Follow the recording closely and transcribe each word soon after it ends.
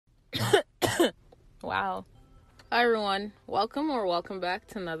Wow. Hi everyone. Welcome back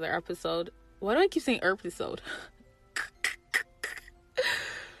to another episode. Why do I keep saying episode?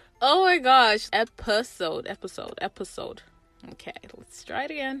 Oh my gosh. Episode. Okay, let's try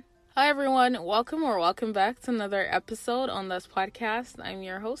it again. Hi everyone. Welcome back to another episode on this podcast. I'm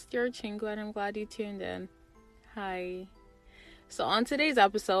your host, your Chingu, and I'm glad you tuned in. Hi. So on today's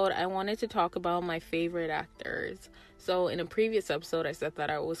episode, I wanted to talk about my favorite actors. So in a previous episode, I said that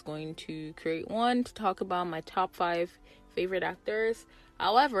I was going to create one to talk about my top 5 favorite actors.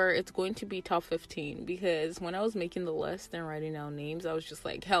 However, it's going to be top 15 because when I was making the list and writing down names, I was just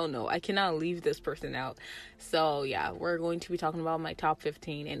like, hell no, I cannot leave this person out. So yeah, we're going to be talking about my top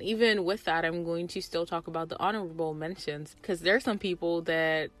 15. And even with that, I'm going to still talk about the honorable mentions because there are some people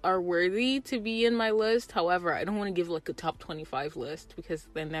that are worthy to be in my list. However, I don't want to give like a top 25 list because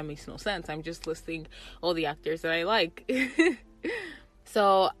then that makes no sense. I'm just listing all the actors that I like.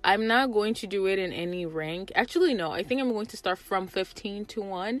 So I'm not going to do it in any rank. Actually, no, I think I'm going to start from 15 to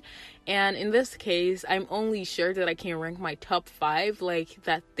 1. And in this case, I'm only sure that I can rank my top 5, like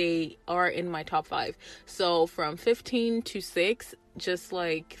that they are in my top 5. So from 15 to 6, just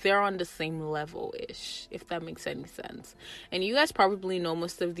like they're on the same level-ish, if that makes any sense. And you guys probably know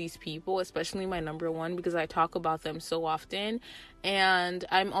most of these people, especially my number 1, because I talk about them so often. And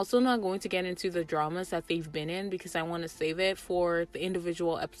I'm also not going to get into the dramas that they've been in because I want to save it for the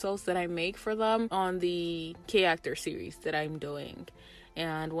individual episodes that I make for them on the K-Actor series that I'm doing.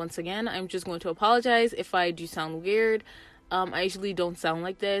 And once again, I'm just going to apologize if I do sound weird. I usually don't sound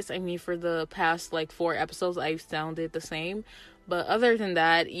like this. I mean, for the past like 4 episodes, I've sounded the same. But other than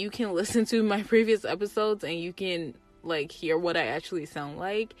that, you can listen to my previous episodes and you can like hear what I actually sound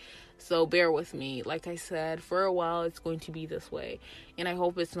like. So bear with me. Like I said, for a while it's going to be this way. And I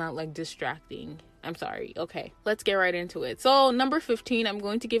hope it's not like distracting. I'm sorry. Okay, let's get right into it. So number 15, I'm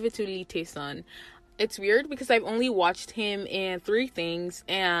going to give it to Lee Tae-sun. It's weird because I've only watched him in 3 things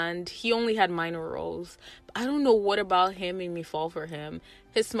and he only had minor roles. I don't know what about him made me fall for him.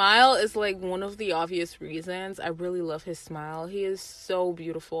 His smile is like one of the obvious reasons. I really love his smile. He is so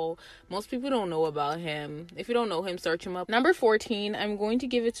beautiful. Most people don't know about him. If you don't know him, search him up. Number 14, I'm going to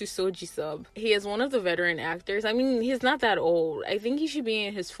give it to Seo Ji-sub. He is one of the veteran actors. I mean, he's not that old. I think he should be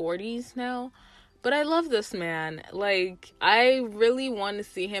in his 40s now. But I love this man. Like, I really want to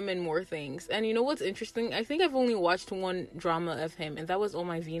see him in more things. And you know what's interesting? I think I've only watched one drama of him, and that was Oh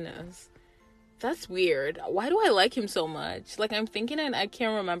My Venus. That's weird. Why do I like him so much? Like, I'm thinking and I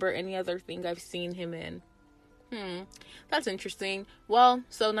can't remember any other thing I've seen him in. That's interesting. Well,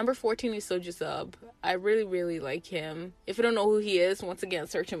 so number 14 is Seo Ji-sub. I really, really like him. If you don't know who he is, once again,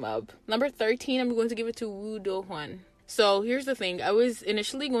 search him up. Number 13, I'm going to give it to Woo Do-hwan. So here's the thing. I was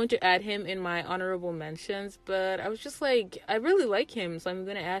initially going to add him in my honorable mentions, but I was just like, I really like him, so I'm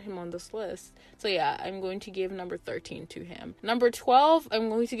going to add him on this list. So yeah, I'm going to give number 13 to him. Number 12, I'm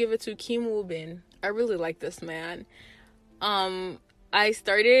going to give it to Kim Woo-bin. I really like this man. I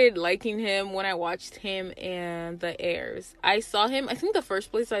started liking him when I watched him in The Heirs. I think the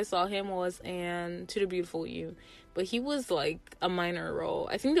first place I saw him was in To the Beautiful You. But he was like a minor role.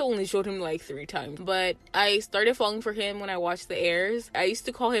 I think they only showed him like 3 times. But I started falling for him when I watched The Heirs. I used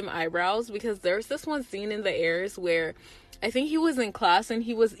to call him Eyebrows because there's this one scene in The Heirs where I think he was in class and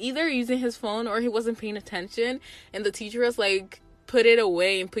he was either using his phone or he wasn't paying attention. And the teacher was like, put it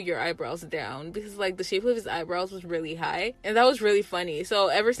away and put your eyebrows down, because like the shape of his eyebrows was really high and that was really funny. So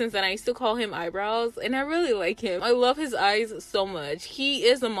ever since then I used to call him Eyebrows and I really like him. I love his eyes so much. He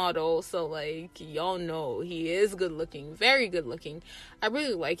is a model, so like y'all know he is good looking, very good looking. I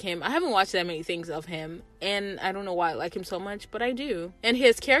really like him. I haven't watched that many things of him and I don't know why I like him so much, but I do. And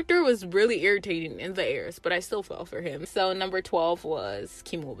his character was really irritating in The Heirs, but I still fell for him. So number 12 was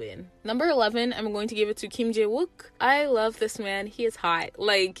Kim Woo-bin. Number 11, I'm going to give it to Kim Jae-wook. I love this man. He is hot.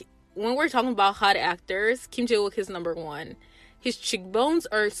 Like, when we're talking about hot actors, Kim Jae-wook is number 1. His cheekbones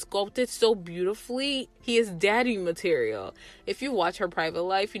are sculpted so beautifully. He is daddy material. If you watch Her Private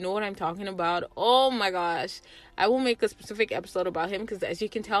Life, you know what I'm talking about. Oh my gosh. I will make a specific episode about him because as you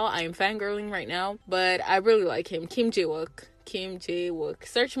can tell, I am fangirling right now. But I really like him. Kim Jae-wook. Kim Jae-wook.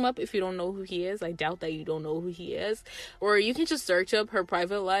 Search him up if you don't know who he is. I doubt that you don't know who he is. Or you can just search up Her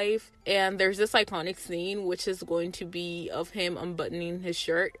Private Life. And there's this iconic scene which is going to be of him unbuttoning his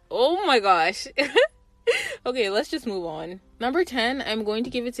shirt. Oh my gosh. Okay, let's just move on. Number 10, I'm going to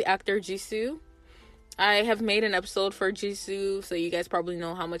give it to actor Jisoo. I have made an episode for Jisoo, so you guys probably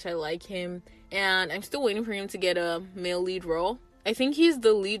know how much I like him. And I'm still waiting for him to get a male lead role. I think he's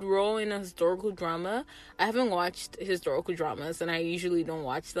the lead role in a historical drama. I haven't watched historical dramas, and I usually don't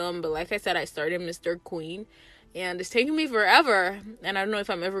watch them. But like I said, I started Mr. Queen, and it's taking me forever. And I don't know if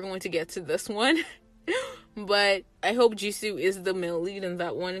I'm ever going to get to this one. But I hope Jisoo is the male lead in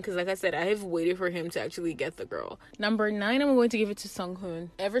that one, because like I said, I have waited for him to actually get the girl. Number 9, I'm going to give it to Sunghoon.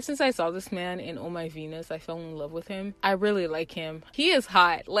 Ever since I saw this man in Oh My Venus, I fell in love with him. I really like him. He is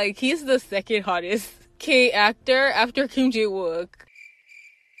hot. Like, he's the second hottest K actor after Kim Jae-wook.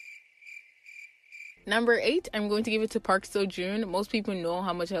 Number 8, I'm going to give it to Park Seo-joon. Most people know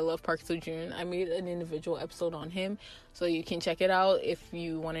how much I love Park Seo-joon. I made an individual episode on him, so you can check it out if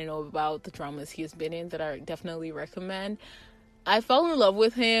you want to know about the dramas he has been in that I definitely recommend. I fell in love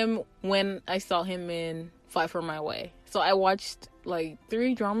with him when I saw him in Fight for My Way. So I watched like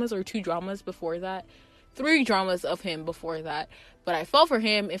 3 dramas or 2 dramas before that. 3 dramas of him before that. But I fell for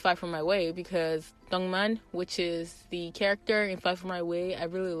him in Fight for My Way because Dongman, which is the character in Fight for My Way, I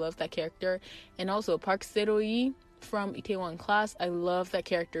really love that character. And also Park Seo-yi from Itaewon Class, I love that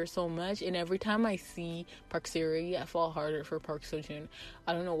character so much. And every time I see Park Seo-yi, I fall harder for Park Seo-joon.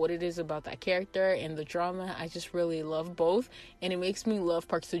 I don't know what it is about that character and the drama. I just really love both. And it makes me love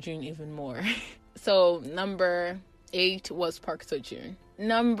Park Seo-joon even more. So number 8 was Park Seo-joon.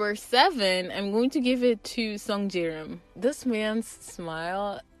 Number 7, I'm going to give it to Sung Jae-rim. This man's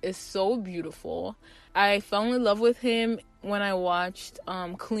smile is so beautiful. I fell in love with him when I watched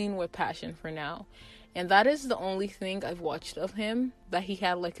Clean with Passion for Now. And that is the only thing I've watched of him that he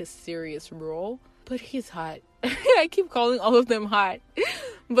had like a serious role. But he's hot. I keep calling all of them hot.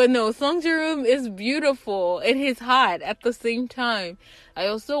 But no, Sung Jae-rim is beautiful and he's hot at the same time. I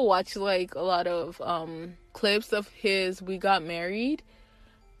also watched like a lot of clips of his We Got Married.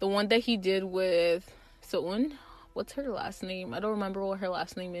 The one that he did with Soon. What's her last name? I don't remember what her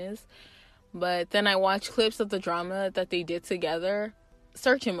last name is. But then I watched clips of the drama that they did together.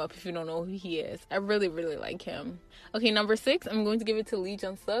 Search him up if you don't know who he is. I really, really like him. Okay, number 6, I'm going to give it to Lee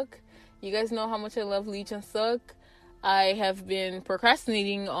Jun-suk. You guys know how much I love Lee Jun-suk. I have been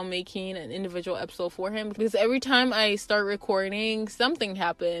procrastinating on making an individual episode for him because every time I start recording, something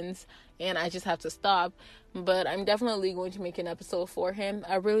happens and I just have to stop. But I'm definitely going to make an episode for him.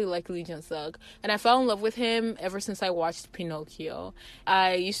 I really like Lee Jun-suk. And I fell in love with him ever since I watched Pinocchio.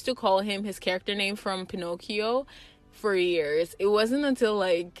 I used to call him his character name from Pinocchio for years. It wasn't until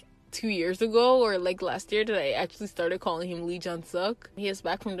like 2 years ago or like last year that I actually started calling him Lee Jun-suk. He is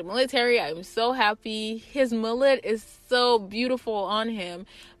back from the military. I'm so happy. His mullet is so beautiful on him.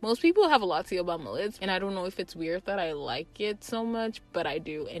 Most people have a lot to say about mullets, and I don't know if it's weird that I like it so much, but I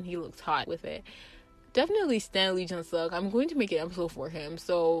do, and he looks hot with it. Definitely stan Lee Jun-suk. I'm going to make an episode for him,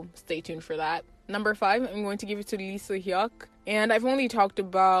 so stay tuned for that. Number 5, I'm going to give it to Lee Seo-hyuk. And I've only talked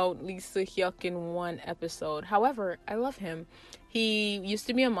about Lee Seo-hyuk in one episode. However, I love him. He used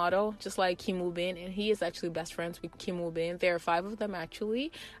to be a model, just like Kim Woo-bin, and he is actually best friends with Kim Woo-bin. There are 5 of them,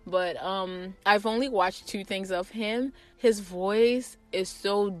 actually. But I've only watched 2 things of him. His voice is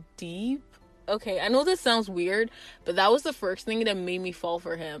so deep. Okay, I know this sounds weird, but that was the first thing that made me fall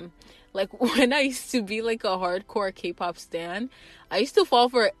for him. Like, when I used to be, like, a hardcore K-pop stan, I used to fall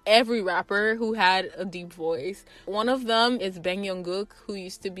for every rapper who had a deep voice. One of them is Bang Young-gook, who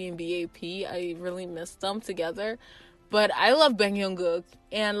used to be in BAP. I really miss them together. But I love Bang Young-gook,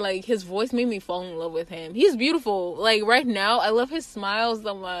 and, like, his voice made me fall in love with him. He's beautiful. Like, right now, I love his smile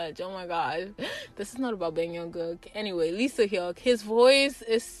so much. Oh, my God. This is not about Bang Young-gook. Anyway, Lee Seo-hyuk. His voice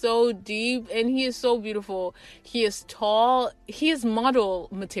is so deep, and he is so beautiful. He is tall. He is model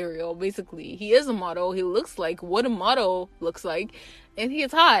material, basically. He is a model. He looks like what a model looks like. And he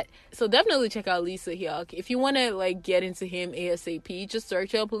is hot. So definitely check out Lee Seo-hyuk. If you want to, like, get into him ASAP, just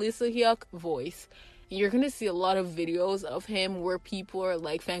search up Lee Seo-hyuk voice. You're gonna see a lot of videos of him where people are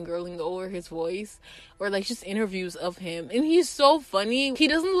like fangirling over his voice, or like just interviews of him, and he's so funny. He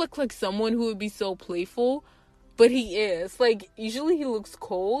doesn't look like someone who would be so playful, but he is. Like, usually he looks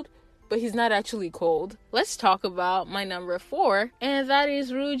cold, but he's not actually cold. Let's talk about my number 4, and that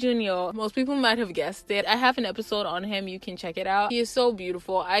is Roo Jun-yo. Most people might have guessed it. I have an episode on him. You can check it out. He is so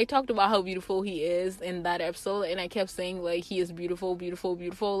beautiful. I talked about how beautiful he is in that episode, and I kept saying, like, he is beautiful, beautiful,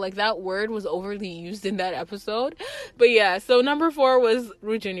 beautiful. Like, that word was overly used in that episode. But yeah, so number 4 was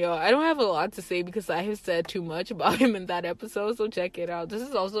Roo Jun-yo. I don't have a lot to say because I have said too much about him in that episode, so check it out. This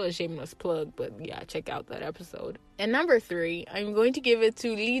is also a shameless plug, but yeah, check out that episode. And number 3, I'm going to give it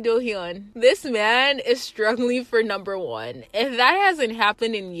to Lee Do-hyun. This man is struggling for number 1, and that hasn't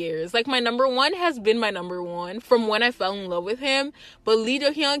happened in years. Like, my number 1 has been my number 1 from when I fell in love with him, but Lee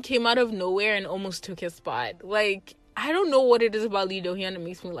Do-hyun came out of nowhere and almost took his spot. Like, I don't know what it is about Lee Do-hyun that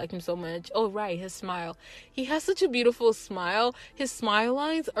makes me like him so much. Oh, right, his smile. He has such a beautiful smile. His smile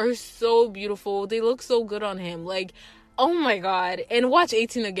lines are so beautiful. They look so good on him. Like, Oh my god. And watch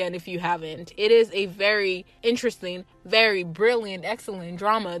 18 again if you haven't. It is a very interesting, very brilliant, excellent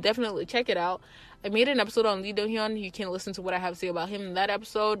drama. Definitely check it out. I made an episode on Lee Do-hyun. You can listen to what I have to say about him in that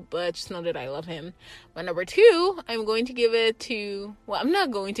episode, but just know that I love him. My number 2, I'm going to give it to... Well, I'm not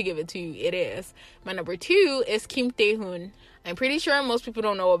going to give it to you. It is. My number 2 is Kim Tae-hoon. I'm pretty sure most people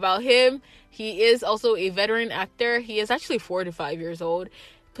don't know about him. He is also a veteran actor. He is actually 45 years old.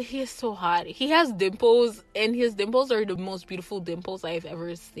 But he is so hot. He has dimples, and his dimples are the most beautiful dimples I've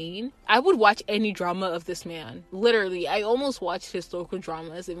ever seen. I would watch any drama of this man. Literally, I almost watched historical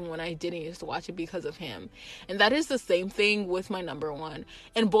dramas even when I didn't used to watch it because of him. And that is the same thing with my number 1.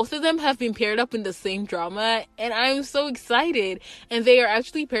 And both of them have been paired up in the same drama, and I'm so excited. And they are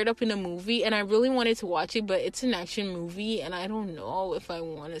actually paired up in a movie, and I really wanted to watch it, but it's an action movie, and I don't know if I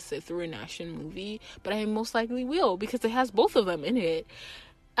want to sit through an action movie, but I most likely will because it has both of them in it.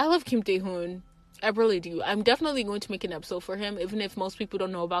 I love Kim Tae-hoon. I really do. I'm definitely going to make an episode for him. Even if most people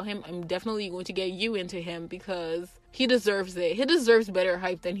don't know about him, I'm definitely going to get you into him because he deserves it. He deserves better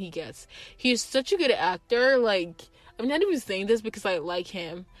hype than he gets. He is such a good actor. Like, I'm not even saying this because I like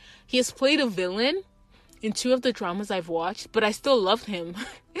him. He has played a villain in 2 of the dramas I've watched, but I still love him.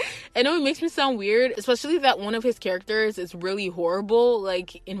 I know it makes me sound weird, especially that one of his characters is really horrible.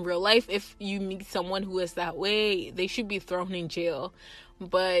 Like, in real life, if you meet someone who is that way, they should be thrown in jail.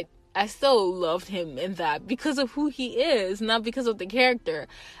 But I still loved him in that because of who he is, not because of the character.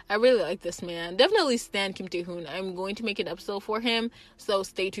 I really like this man. Definitely stan Kim Tae-hoon. I'm going to make an episode for him, so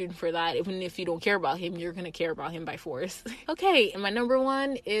stay tuned for that. Even if you don't care about him, you're going to care about him by force. Okay, and my number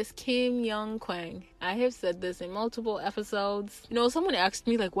 1 is Kim Young-kwang. I have said this in multiple episodes. You know, someone asked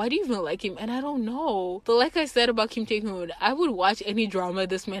me, like, why do you even like him? And I don't know. But like I said about Kim Tae-hoon, I would watch any drama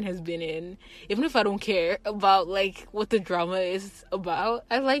this man has been in, even if I don't care about, like, what the drama is about.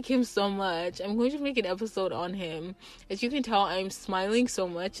 I like him so much. I'm going to make an episode on him. As you can tell, I'm smiling so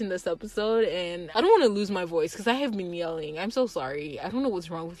much in this episode, and I don't want to lose my voice because I have been yelling. I'm so sorry. I don't know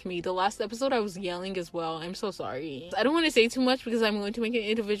what's wrong with me. The last episode I was yelling as well. I'm so sorry. I don't want to say too much because I'm going to make an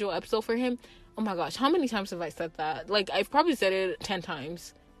individual episode for him. Oh my gosh, how many times have I said that? Like, I've probably said it 10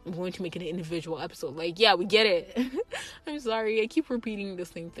 times. I'm going to make an individual episode. Like, yeah, we get it. I'm sorry. I keep repeating the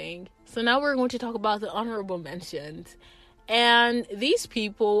same thing. So now we're going to talk about the honorable mentions. And these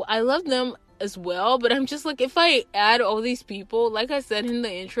people, I love them as well, but I'm just like, if I add all these people, like I said in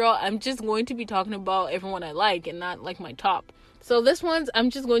the intro, I'm just going to be talking about everyone I like and not like my top. So this one's, I'm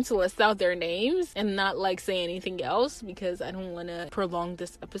just going to list out their names and not like say anything else because I don't want to prolong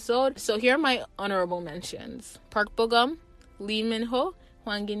this episode. So here are my honorable mentions. Park Bo-gum, Lee Min-ho,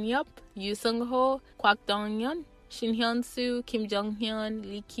 Hwang In-yup, Yoo Sung-ho, Kwak Dong-yeon, Shin Hyun-soo, Kim Jong-hyun,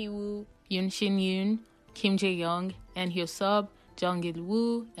 Lee Ki-woo, Yoon Shin-yoon, Kim Jae-young, Ahn Hyo-sub, Jung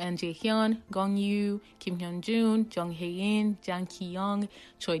Il-woo, Ahn Jae-hyun, Gong-yoo, Kim Hyun-jun, Jung Hae-in, Jang Ki-young,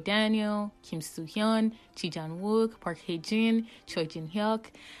 Choi Daniel, Kim Soo-hyun, Ji Jan-wook, Park Hae-jin, Choi Jin-hyuk.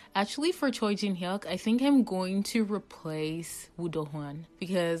 Actually, for Choi Jin-hyuk, I think I'm going to replace Woo Do-hwan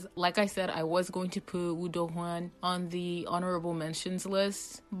because, like I said, I was going to put Woo Do-hwan on the honorable mentions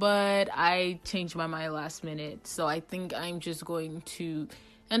list, but I changed my mind last minute, so I think I'm just going to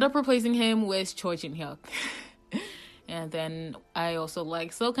end up replacing him with Choi Jin-hyuk. And then I also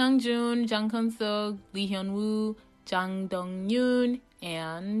like Seo Kang-jun, Jang Kun-seok, Lee Hyun-woo, Jang Dong-yoon,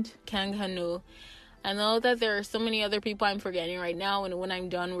 and Kang Han-woo. I know that there are so many other people I'm forgetting right now, and when I'm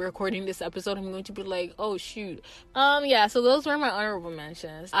done recording this episode, I'm going to be like, oh shoot. Yeah, so those were my honorable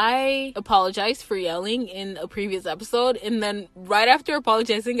mentions. I apologized for yelling in a previous episode, and then right after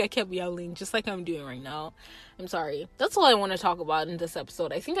apologizing, I kept yelling, just like I'm doing right now. I'm sorry. That's all I want to talk about in this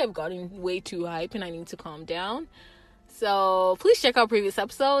episode. I think I've gotten way too hype, and I need to calm down. So please check out previous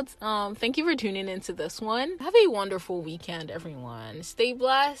episodes. Thank you for tuning into this one. Have a wonderful weekend, everyone. Stay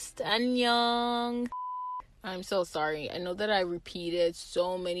blessed. Annyeong. I'm so sorry. I know that I repeated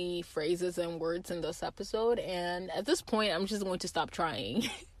so many phrases and words in this episode, and at this point, I'm just going to stop trying.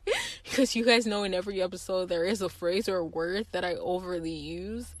 Because you guys know in every episode there is a phrase or a word that I overly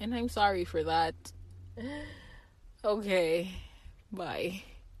use, and I'm sorry for that. Okay. Bye.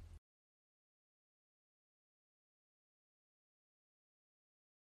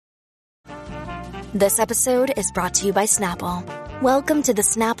 This episode is brought to you by Snapple. Welcome to the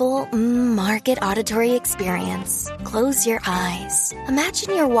Snapple Market Auditory Experience. Close your eyes.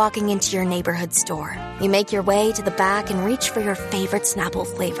 Imagine you're walking into your neighborhood store. You make your way to the back and reach for your favorite Snapple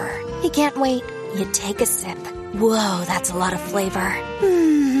flavor. You can't wait. You take a sip. Whoa, that's a lot of flavor.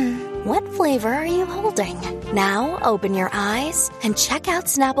 What flavor are you holding? Now open your eyes and check out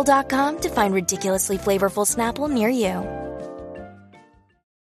Snapple.com to find ridiculously flavorful Snapple near you.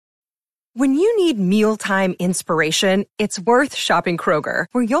 When you need mealtime inspiration, it's worth shopping Kroger,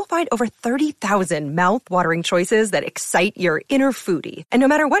 where you'll find over 30,000 mouth-watering choices that excite your inner foodie. And no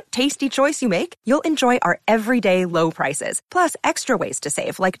matter what tasty choice you make, you'll enjoy our everyday low prices, plus extra ways to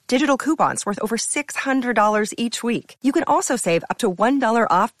save, like digital coupons worth over $600 each week. You can also save up to $1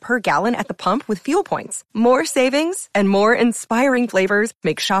 off per gallon at the pump with fuel points. More savings and more inspiring flavors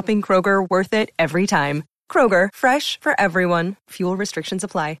make shopping Kroger worth it every time. Kroger, fresh for everyone. Fuel restrictions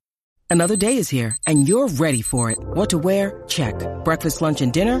apply. Another day is here, and you're ready for it. What to wear? Check. Breakfast, lunch,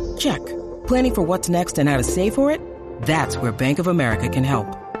 and dinner? Check. Planning for what's next and how to save for it? That's where Bank of America can help.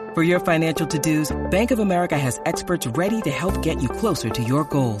 For your financial to-dos, Bank of America has experts ready to help get you closer to your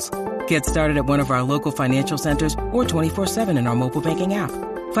goals. Get started at one of our local financial centers or 24/7 in our mobile banking app.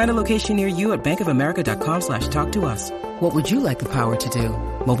 Find a location near you at bankofamerica.com/talktous. What would you like the power to do?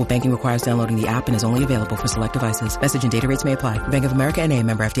 Mobile banking requires downloading the app and is only available for select devices. Message and data rates may apply. Bank of America NA,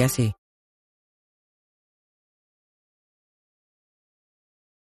 member FDIC.